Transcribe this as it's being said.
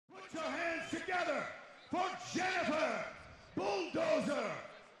together for Jenifer Bulldozer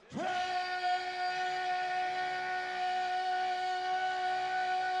Trioreau.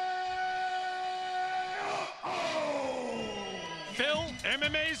 Phil,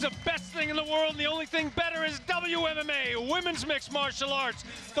 MMA is the best thing in the world, and the only thing better is WMMA, women's mixed martial arts.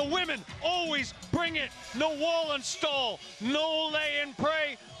 The women always bring it. No wall and stall, no lay and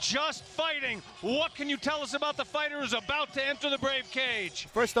pray, just fighting. What can you tell us about the fighter who's about to enter the brave cage?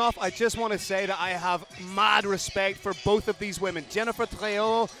 First off, I just want to say that I have mad respect for both of these women, Jenifer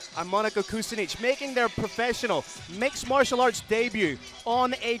Trioreau and Monika Kucinic, making their professional mixed martial arts debut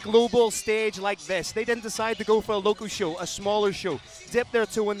on a global stage like this. They didn't decide to go for a local show, a smaller show, dip their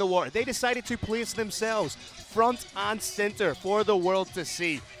toe in the water. They decided to place themselves front and center for the world to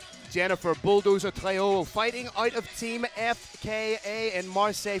see. Jenifer Bulldozer Trioreau fighting out of Team FKA in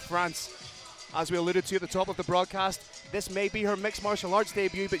Marseille, France. As we alluded to at the top of the broadcast, this may be her mixed martial arts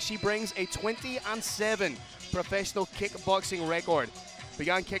debut, but she brings a 20-7 professional kickboxing record.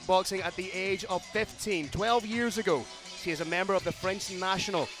 Began kickboxing at the age of 15, 12 years ago. She is a member of the French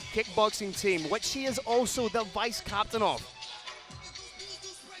national kickboxing team, which she is also the vice captain of.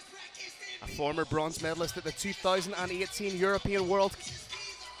 A former bronze medalist at the 2018 European World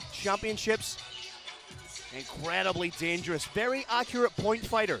Championships. Incredibly dangerous, very accurate point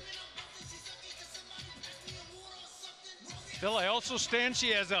fighter. Phil, I also stand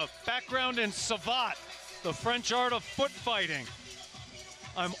she has a background in savate, the French art of foot fighting.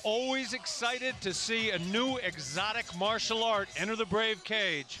 I'm always excited to see a new exotic martial art enter the brave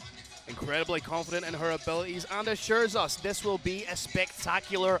cage. Incredibly confident in her abilities and assures us this will be a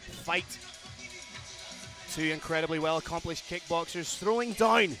spectacular fight. Two incredibly well accomplished kickboxers throwing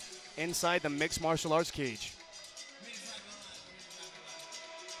down inside the mixed martial arts cage.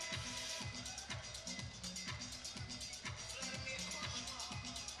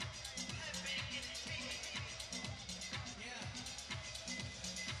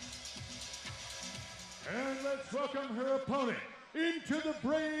 And let's welcome her opponent into the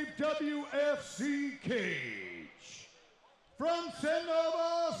brave WFC cage. From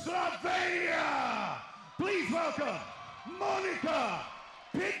Jenifer, Slovenia, please welcome Monika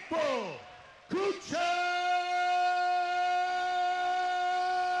Pitbull Kucinic.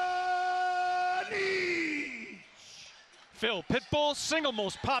 Phil, Pitbull, single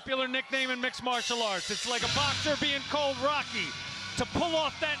most popular nickname in mixed martial arts. It's like a boxer being called Rocky. To pull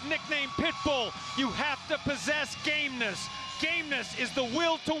off that nickname Pitbull, you have to possess gameness. Gameness is the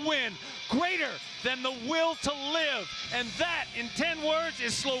will to win, greater than the will to live. And that, in 10 words,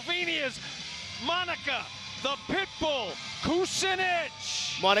 is Slovenia's Monika, the Pitbull Kucinic.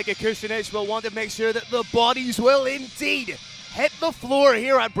 Monika Kucinic will want to make sure that the bodies will indeed hit the floor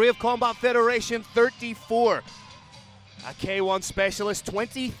here at Brave Combat Federation 34. A K1 specialist,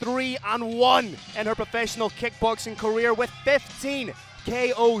 23-1 in her professional kickboxing career with 15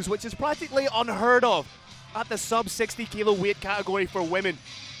 KOs, which is practically unheard of at the sub-60 kilo weight category for women.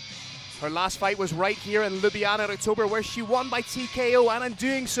 Her last fight was right here in Ljubljana in October, where she won by TKO, and in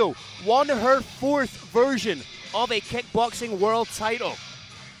doing so, won her 4th version of a kickboxing world title.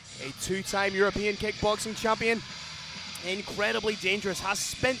 A 2-time European kickboxing champion, incredibly dangerous, has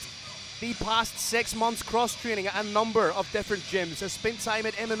spent the past 6 months cross-training at a number of different gyms, has spent time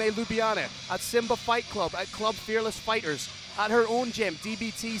at MMA Ljubljana, at Simba Fight Club, at Club Fearless Fighters, at her own gym,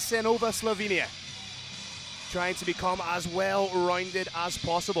 DBT Senova Slovenia, trying to become as well-rounded as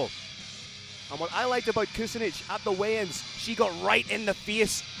possible. And what I liked about Kucinic at the weigh-ins, she got right in the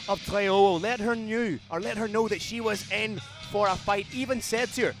face of Trioreau, let her know that she was in for a fight, even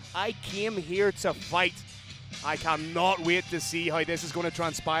said to her, I came here to fight. I cannot wait to see how this is going to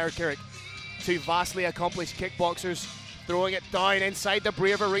transpire, Carrick. Two vastly accomplished kickboxers throwing it down inside the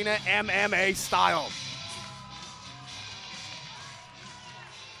Brave Arena MMA style.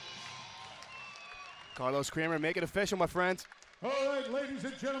 Carlos Kramer, make it official, my friend. All right, ladies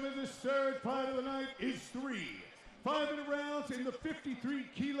and gentlemen, this third fight of the night is 3 5-minute rounds in the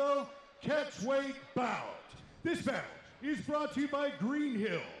 53-kilo catchweight bout. This battle is brought to you by Green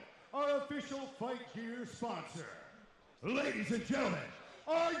Hill, our official fight gear sponsor. Ladies and gentlemen,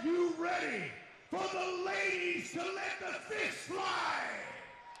 are you ready for the ladies to let the fists fly?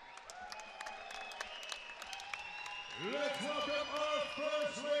 Let's welcome our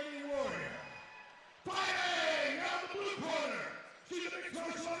first lady warrior. Fighting out the blue corner, she's a mixed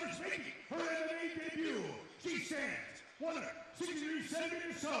martial artist making her MMA debut. She stands 163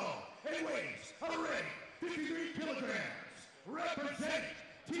 centimeters tall and weighs already 53 kilograms. Representing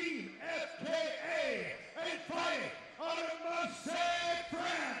Team FKA and fighting out of Marseille,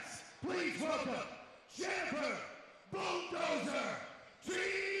 France, please welcome Jenifer Bulldozer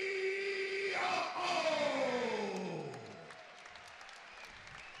Trioreau.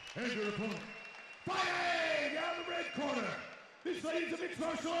 And your opponent, fighting out of the red corner. This lady's a mixed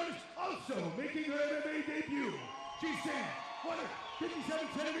martial artist, also making her MMA debut. She stands 157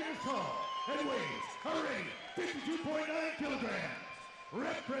 centimeters tall and weighs already 52.9 kilograms.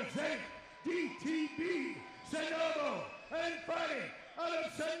 Representing DTB Cenovo and fighting out of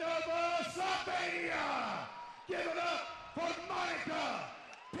Cenovo, Slovenia. Give it up for Monika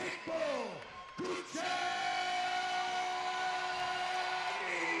Pitbull Kucinic.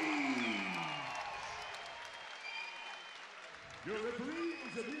 Your referee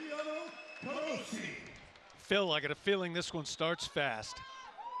is Emiliano Carosi. Phil, I got a feeling this one starts fast.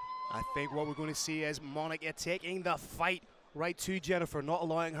 I think what we're going to see is Monika taking the fight right to Jenifer, not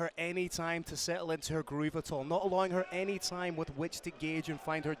allowing her any time to settle into her groove at all, not allowing her any time with which to gauge and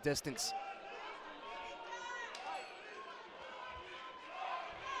find her distance.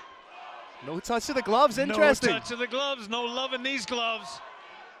 No touch of the gloves, interesting. No touch of the gloves, no love in these gloves.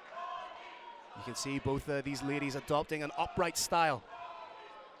 You can see both these ladies adopting an upright style.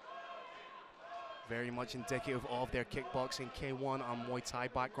 Very much indicative of their kickboxing, K1 and Muay Thai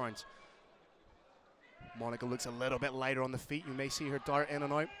backgrounds. Monika looks a little bit lighter on the feet. You may see her dart in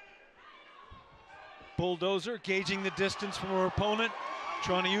and out. Bulldozer gauging the distance from her opponent,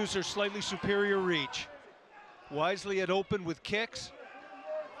 trying to use her slightly superior reach. Wisely at open with kicks.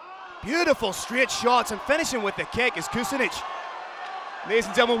 Beautiful straight shots and finishing with the kick is Kucinic. Ladies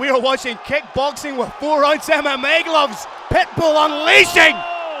and gentlemen, we are watching kickboxing with 4-ounce MMA gloves. Pitbull unleashing.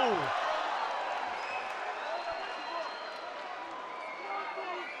 Oh!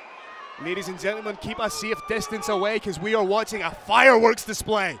 Ladies and gentlemen, keep a safe distance away because we are watching a fireworks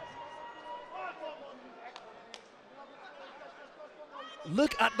display.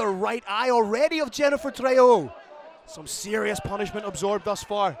 Look at the right eye already of Jenifer Trioreau. Some serious punishment absorbed thus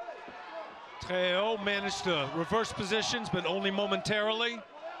far. Trioreau managed to reverse positions, but only momentarily.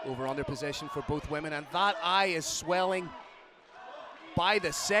 Over-under position for both women, and that eye is swelling by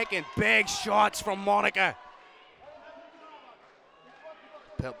the second. Big shots from Monika.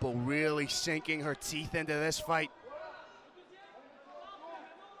 Pitbull really sinking her teeth into this fight.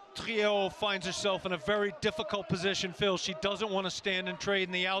 Trioreau finds herself in a very difficult position, Phil. She doesn't want to stand and trade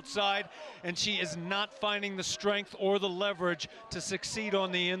in the outside, and she is not finding the strength or the leverage to succeed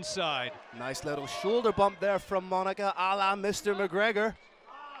on the inside. Nice little shoulder bump there from Monika, a la Mr. McGregor.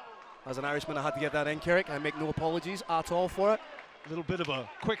 As an Irishman, I had to get that in, Carrick. I make no apologies at all for it. A little bit of a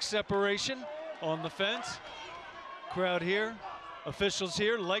quick separation on the fence. Crowd here, officials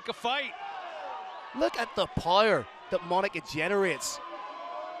here, like a fight. Look at the power that Monika generates.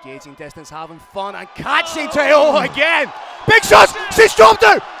 Gauging distance, having fun, and catching Trioreau again. Big shots! She's dropped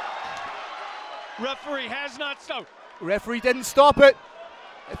her! Referee has not stopped. Referee didn't stop it.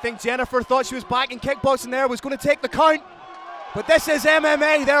 I think Jenifer thought she was back in kickboxing there, was going to take the count. But this is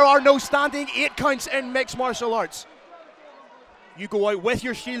MMA. There are no standing 8 counts in mixed martial arts. You go out with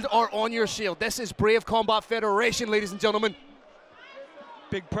your shield or on your shield. This is Brave Combat Federation, ladies and gentlemen.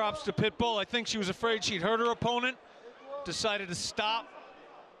 Big props to Pitbull. I think she was afraid she'd hurt her opponent. Decided to stop.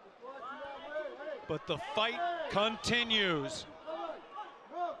 But the fight continues.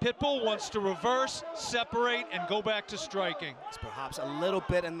 Pitbull wants to reverse, separate, and go back to striking. It's perhaps a little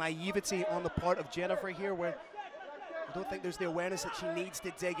bit of naivety on the part of Jenifer here, where I don't think there's the awareness that she needs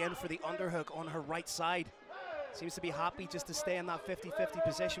to dig in for the underhook on her right side. Seems to be happy just to stay in that 50-50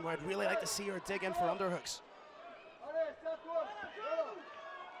 position, where I'd really like to see her dig in for underhooks.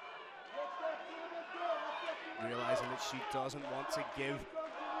 Realizing that she doesn't want to give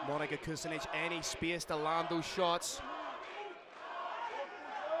Monika Kucinic any space to land those shots.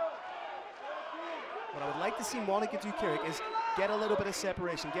 What I would like to see Monika do, Carrick, is get a little bit of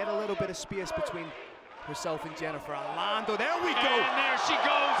separation, get a little bit of space between herself and Jenifer. Orlando, there we go! And there she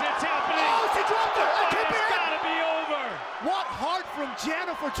goes, it's happening! Oh, she dropped her! That could be It's it! gotta be over! What heart from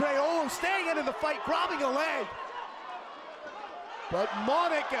Jenifer Trioreau, staying into the fight, grabbing a leg. But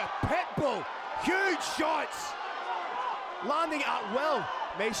Monika Pitbull, huge shots, landing at will.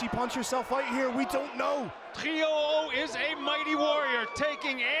 May she punch herself out here? We don't know. Trioreau is a mighty warrior,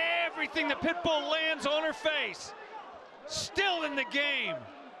 taking everything that Pitbull lands on her face. Still in the game.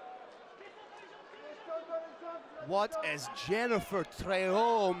 What is Jenifer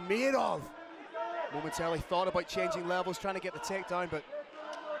Trioreau made of? Momentarily thought about changing levels, trying to get the takedown, but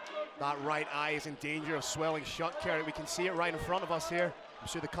that right eye is in danger of swelling shut, Carrick. We can see it right in front of us here. I'm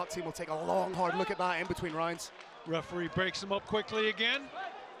sure the cut team will take a long, hard look at that in between rounds. Referee breaks him up quickly again.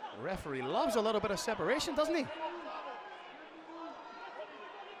 The referee loves a little bit of separation, doesn't he?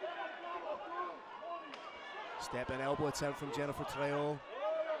 Step and elbow attempt from Jenifer Trioreau.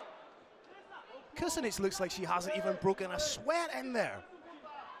 Kucinic looks like she hasn't even broken a sweat in there.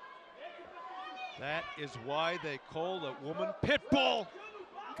 That is why they call that woman Pitbull.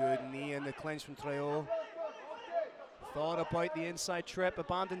 Good knee in the clinch from Trioreau. Thought about the inside trip,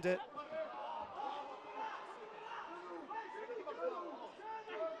 abandoned it.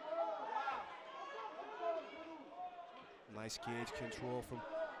 Nice cage control from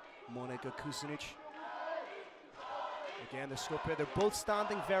Monika Kucinic. Again, the scope here, they're both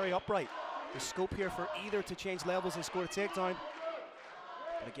standing very upright. The scope here for either to change levels and score a takedown.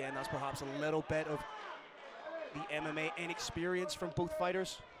 But again, that's perhaps a little bit of the MMA inexperience from both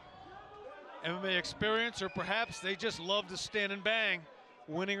fighters. MMA experience, or perhaps they just love to stand and bang,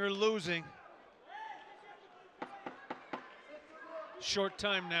 winning or losing. Short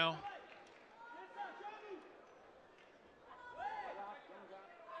time now.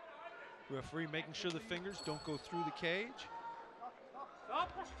 Referee making sure the fingers don't go through the cage.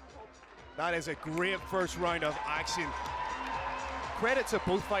 That is a great first round of action. Credit to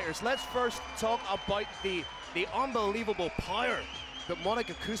both fighters. Let's first talk about the unbelievable power that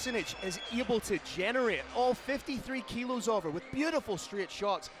Monika Kucinic is able to generate. All 53 kilos of her with beautiful straight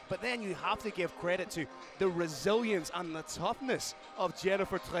shots. But then you have to give credit to the resilience and the toughness of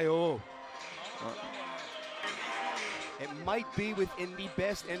Jenifer Trioreau. It might be within the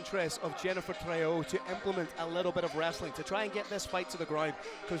best interest of Jenifer Trioreau to implement a little bit of wrestling to try and get this fight to the ground.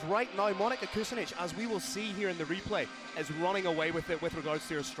 Because right now, Monika Kucinic, as we will see here in the replay, is running away with it with regards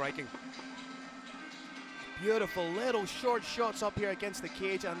to her striking. Beautiful little short shots up here against the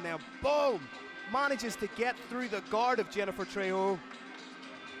cage, and then boom! Manages to get through the guard of Jenifer Trioreau.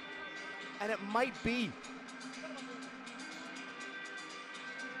 And it might be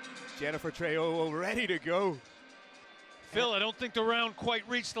Jenifer Trioreau ready to go. Phil, I don't think the round quite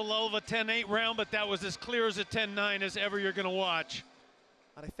reached the level of a 10-8 round, but that was as clear as a 10-9 as ever you're going to watch.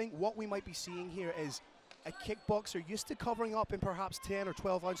 And I think what we might be seeing here is a kickboxer used to covering up in perhaps 10 or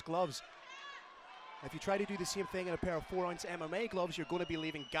 12-ounce gloves. If you try to do the same thing in a pair of 4-ounce MMA gloves, you're going to be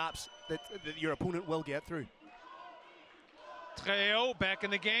leaving gaps that your opponent will get through. Trioreau back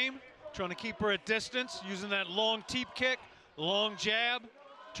in the game, trying to keep her at distance, using that long teep kick, long jab,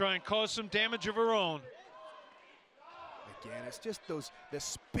 try and cause some damage of her own. Again, it's just the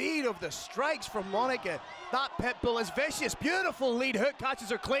speed of the strikes from Monika. That Pitbull is vicious. Beautiful lead hook,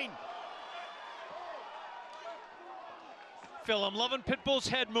 catches her clean. Phil, I'm loving Pitbull's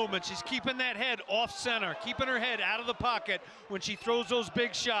head movement. She's keeping that head off center, keeping her head out of the pocket when she throws those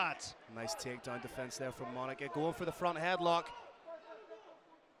big shots. Nice takedown defense there from Monika, going for the front headlock.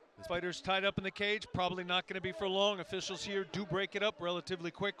 This fighter's tied up in the cage, probably not going to be for long. Officials here do break it up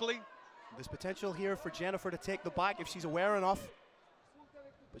relatively quickly. There's potential here for Jenifer to take the back if she's aware enough.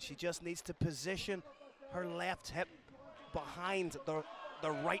 But she just needs to position her left hip behind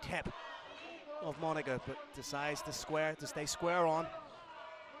the right hip of Monika, but decides to stay square on.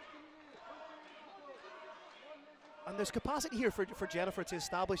 And there's capacity here for Jenifer to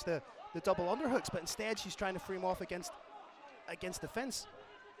establish the double underhooks, but instead she's trying to free him off against the fence.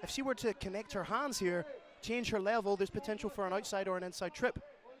 If she were to connect her hands here, change her level, there's potential for an outside or an inside trip.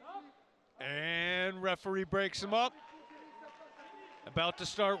 And referee breaks him up. About to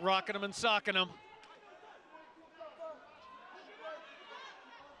start rocking him and socking him.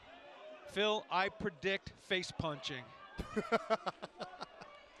 Phil, I predict face punching. Is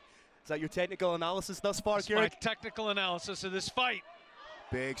that your technical analysis thus far, That's Kieran? my technical analysis of this fight.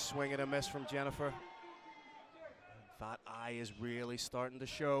 Big swing and a miss from Jenifer. That eye is really starting to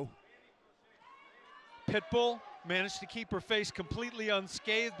show. Pitbull managed to keep her face completely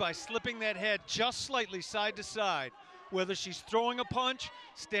unscathed by slipping that head just slightly side to side. Whether she's throwing a punch,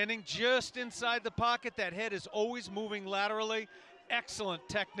 standing just inside the pocket, that head is always moving laterally. Excellent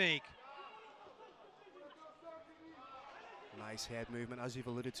technique. Nice head movement, as you've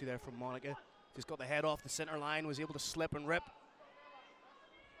alluded to there from Monika. Just got the head off the center line, was able to slip and rip.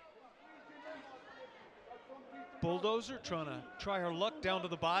 Bulldozer trying to try her luck down to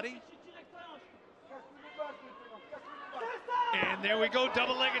the body. And there we go,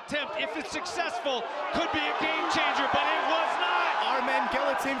 double leg attempt. If it's successful, could be a game changer, but it was not. Armen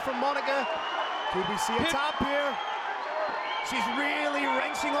guillotine from Monika. Could we see a tap here? She's really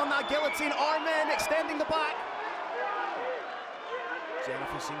wrenching on that guillotine. Armen extending the back.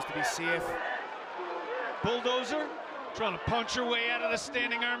 Jenifer seems to be safe. Bulldozer trying to punch her way out of the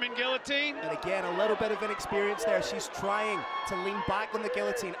standing Armen guillotine. And again, a little bit of inexperience there. She's trying to lean back on the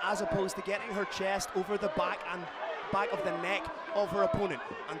guillotine as opposed to getting her chest over the back of the neck of her opponent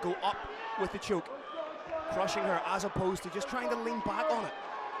and go up with the choke, crushing her as opposed to just trying to lean back on it.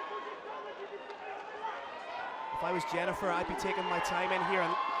 If I was Jenifer, I'd be taking my time in here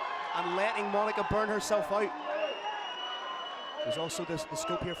and letting Monika burn herself out. There's also the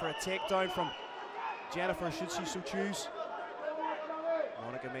scope here for a takedown from Jenifer should she so choose.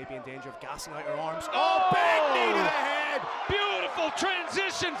 Monika may be in danger of gassing out her arms. Oh, big knee to the head! Beautiful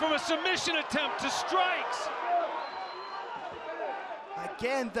transition from a submission attempt to strikes.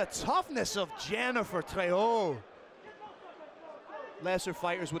 Again, the toughness of Jenifer Trioreau. Lesser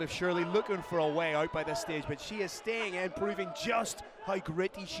fighters would have surely looking for a way out by this stage, but she is staying in, proving just how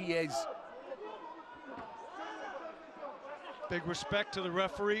gritty she is. Big respect to the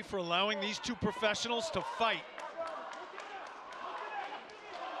referee for allowing these two professionals to fight.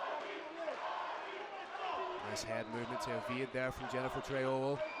 Nice head movement to evade there from Jenifer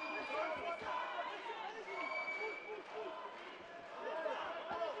Trioreau.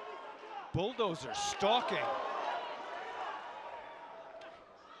 Bulldozer stalking.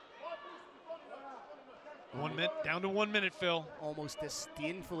 Down to 1 minute, Phil. Almost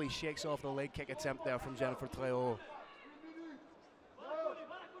disdainfully shakes off the leg kick attempt there from Jenifer Trioreau.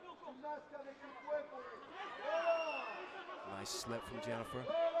 Nice slip from Jenifer.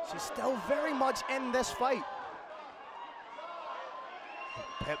 She's still very much in this fight.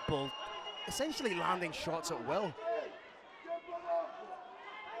 Pitbull essentially landing shots at will.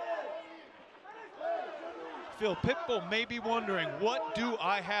 Phil, Pitbull may be wondering, what do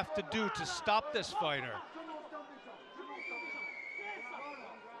I have to do to stop this fighter?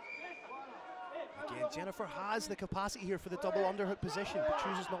 Again, Jenifer has the capacity here for the double underhook position, but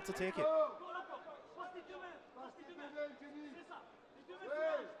chooses not to take it.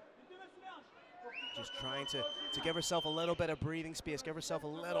 Just trying to give herself a little bit of breathing space, give herself a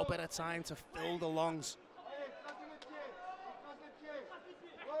little bit of time to fill the lungs.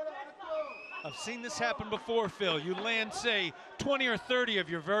 I've seen this happen before, Phil. You land, say, 20 or 30 of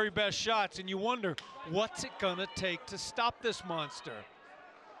your very best shots, and you wonder, what's it gonna take to stop this monster?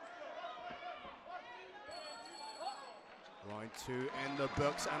 Round 2 in the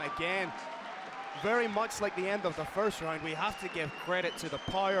books, and again, very much like the end of the first round, we have to give credit to the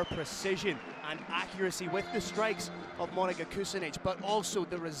power, precision, and accuracy with the strikes of Monika Kucinic, but also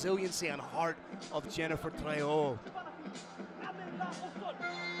the resiliency and heart of Jenifer Trioreau.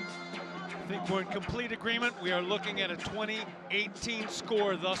 I think we're in complete agreement. We are looking at a 20-18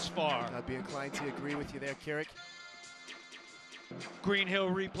 score thus far. I'd be inclined to agree with you there, Kucinic. Green Hill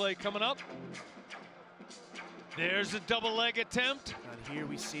replay coming up. There's a double leg attempt. And here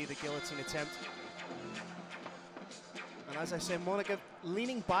we see the guillotine attempt. And as I said, Monika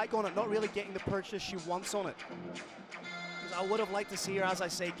leaning back on it, not really getting the purchase she wants on it. Because I would have liked to see her, as I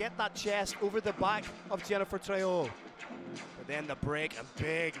say, get that chest over the back of Jenifer Trioreau. But then the break and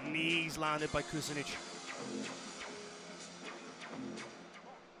big knees landed by Kucinic.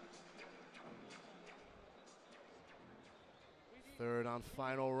 Third and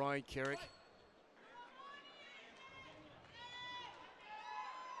final round, Kucinic.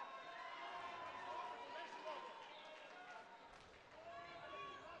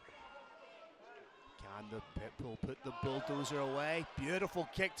 Can the Pitbull put the bulldozer away? Beautiful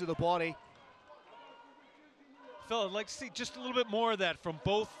kick to the body. Phil, I'd like to see just a little bit more of that from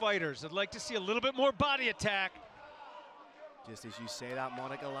both fighters. I'd like to see a little bit more body attack. Just as you say that,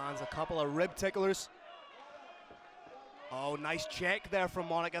 Monika lands a couple of rib ticklers. Oh, nice check there from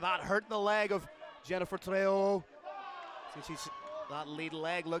Monika. That hurt the leg of Jenifer Trioreau. That lead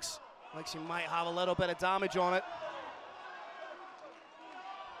leg looks like she might have a little bit of damage on it.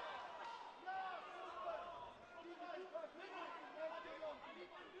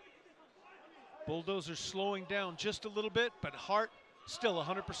 Bulldozer slowing down just a little bit, but heart still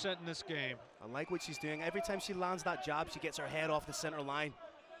 100% in this game. I like what she's doing. Every time she lands that jab, she gets her head off the center line.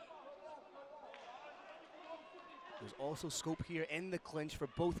 There's also scope here in the clinch for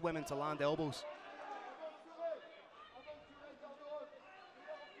both women to land elbows.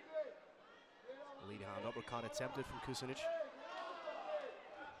 Lead hand uppercut attempted from Kucinic.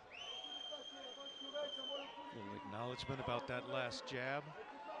 A little acknowledgement about that last jab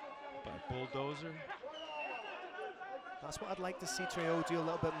by Bulldozer. That's what I'd like to see Trioreau do a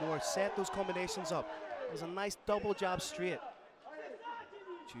little bit more. Set those combinations up. There's a nice double jab straight.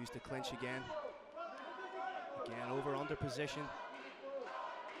 Choose to clinch again. Again, over under position.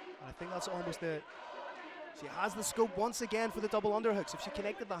 And I think that's almost the... She has the scope once again for the double underhooks. If she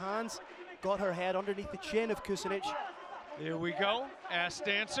connected the hands, got her head underneath the chin of Kucinic. There we go. Asked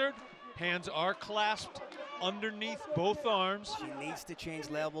answered. Hands are clasped underneath both arms. She needs to change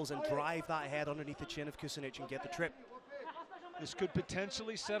levels and drive that head underneath the chin of Kucinic and get the trip. This could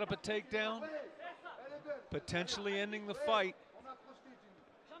potentially set up a takedown, potentially ending the fight.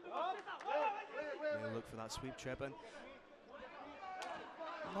 They'll look for that sweep trip, and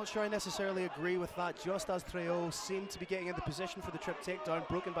I'm not sure I necessarily agree with that, just as Trioreau seemed to be getting into position for the trip takedown,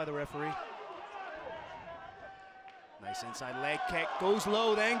 broken by the referee. Nice inside leg kick, goes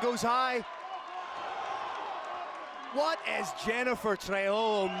low, then goes high. What is Jenifer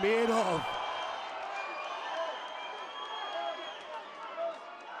Trioreau made of?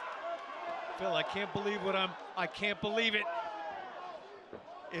 Phil, I can't believe I can't believe it.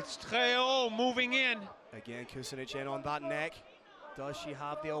 It's Trioreau moving in. Again, Kucinic in on that neck. Does she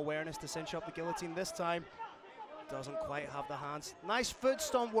have the awareness to cinch up the guillotine this time? Doesn't quite have the hands. Nice foot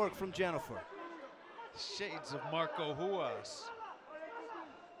stomp work from Jenifer. Shades of Marco Huas.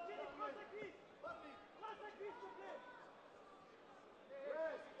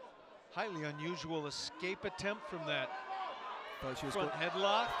 Highly unusual escape attempt from that front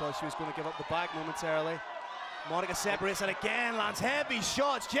headlock. Thought she was going to give up the back momentarily. Monika separates it again, lands heavy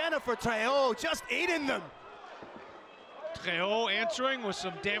shots. Jenifer Trioreau just eating them. Trioreau answering with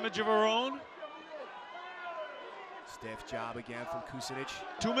some damage of her own. Stiff jab again from Kucinic.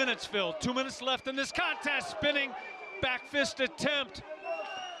 2 minutes, Phil. 2 minutes left in this contest. Spinning back fist attempt.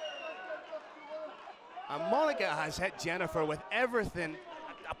 And Monika has hit Jenifer with everything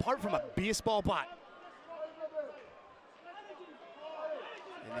apart from a baseball bat.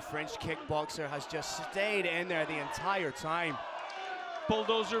 And the French kickboxer has just stayed in there the entire time.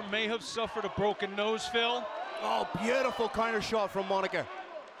 Bulldozer may have suffered a broken nose, Phil. Oh, beautiful counter shot from Monika.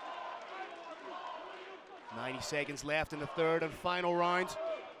 90 seconds left in the third and final round.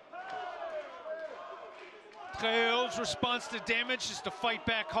 Trioreau's response to damage is to fight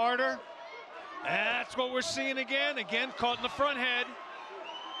back harder. That's what we're seeing again. Again, caught in the front head.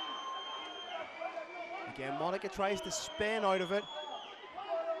 Again, Monika tries to spin out of it.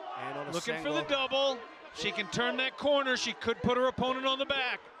 And on a looking single. for the double. She can turn that corner. She could put her opponent on the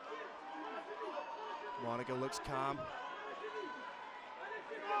back. Monika looks calm.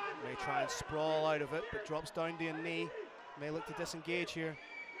 May try and sprawl out of it, but drops down to a knee. May look to disengage here.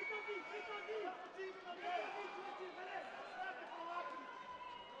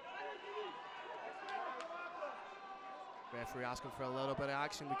 Referee asking for a little bit of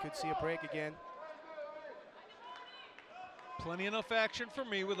action. We could see a break again. Plenty enough action for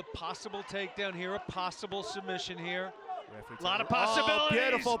me with a possible takedown here, a possible submission here. A lot of possibilities. Oh,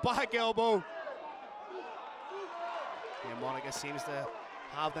 beautiful back elbow. Yeah, Monika seems to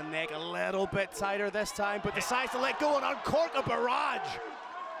have the neck a little bit tighter this time, but decides to let go and uncork a barrage.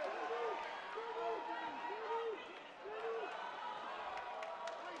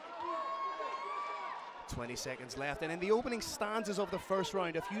 "20 seconds left, and in the opening stanzas of the first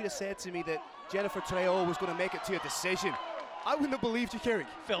round, if you'd have said to me that Jenifer Trioreau was going to make it to a decision, I wouldn't have believed you, Kerry.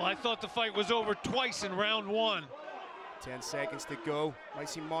 Phil, I thought the fight was over twice in round one. 10 seconds to go. Might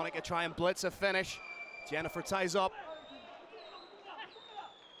see Monika try and blitz a finish. Jenifer ties up.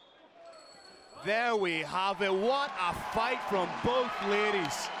 There we have it. What a fight from both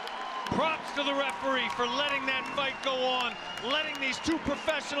ladies. Props to the referee for letting that fight go on, letting these two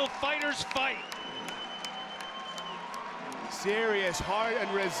professional fighters fight. Serious heart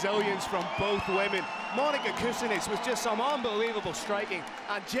and resilience from both women. Monika Kucinic was just some unbelievable striking,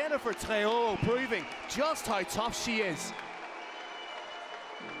 and Jenifer Trioreau proving just how tough she is.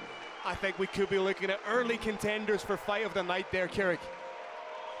 I think we could be looking at early contenders for fight of the night there, Kirik.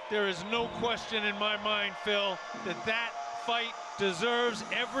 There is no question in my mind, Phil, that that fight deserves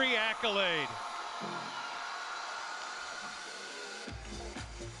every accolade.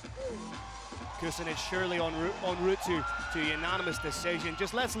 Kucinic surely en route to unanimous decision.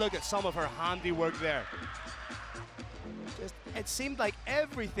 Just let's look at some of her handiwork there. It seemed like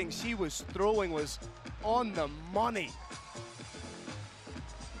everything she was throwing was on the money.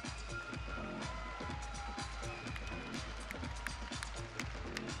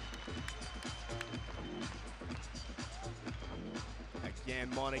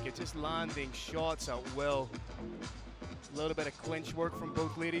 Again, Monika just landing shots at will. A little bit of clinch work from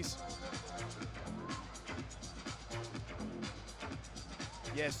both ladies.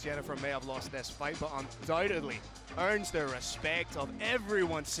 Yes, Jenifer may have lost this fight, but undoubtedly earns the respect of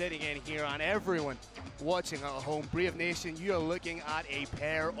everyone sitting in here and everyone watching at home. Brave Nation, you are looking at a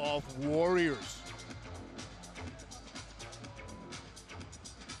pair of warriors.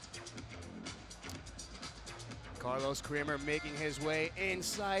 Carlos Kramer making his way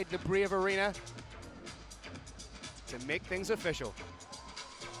inside the Brave Arena to make things official.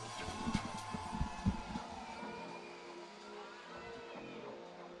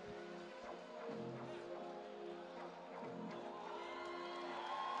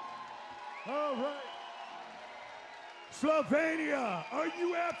 All right. Slovenia, are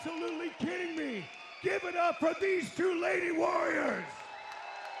you absolutely kidding me? Give it up for these two lady warriors.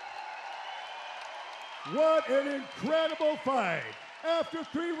 What an incredible fight. After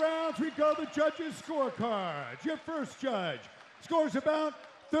 3 rounds, we go to the judges' scorecards. Your first judge scores about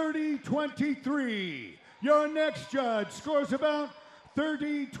 30-23. Your next judge scores about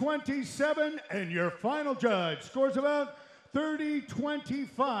 30-27. And your final judge scores about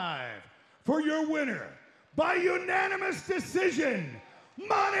 30-25. For your winner, by unanimous decision,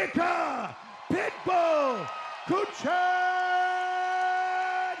 Monika Pitbull Kucinic.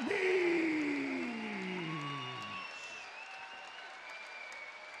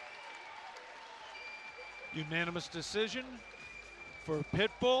 Unanimous decision for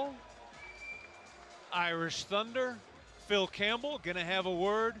Pitbull. Irish Thunder, Phil Campbell, gonna have a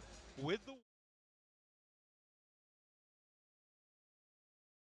word with the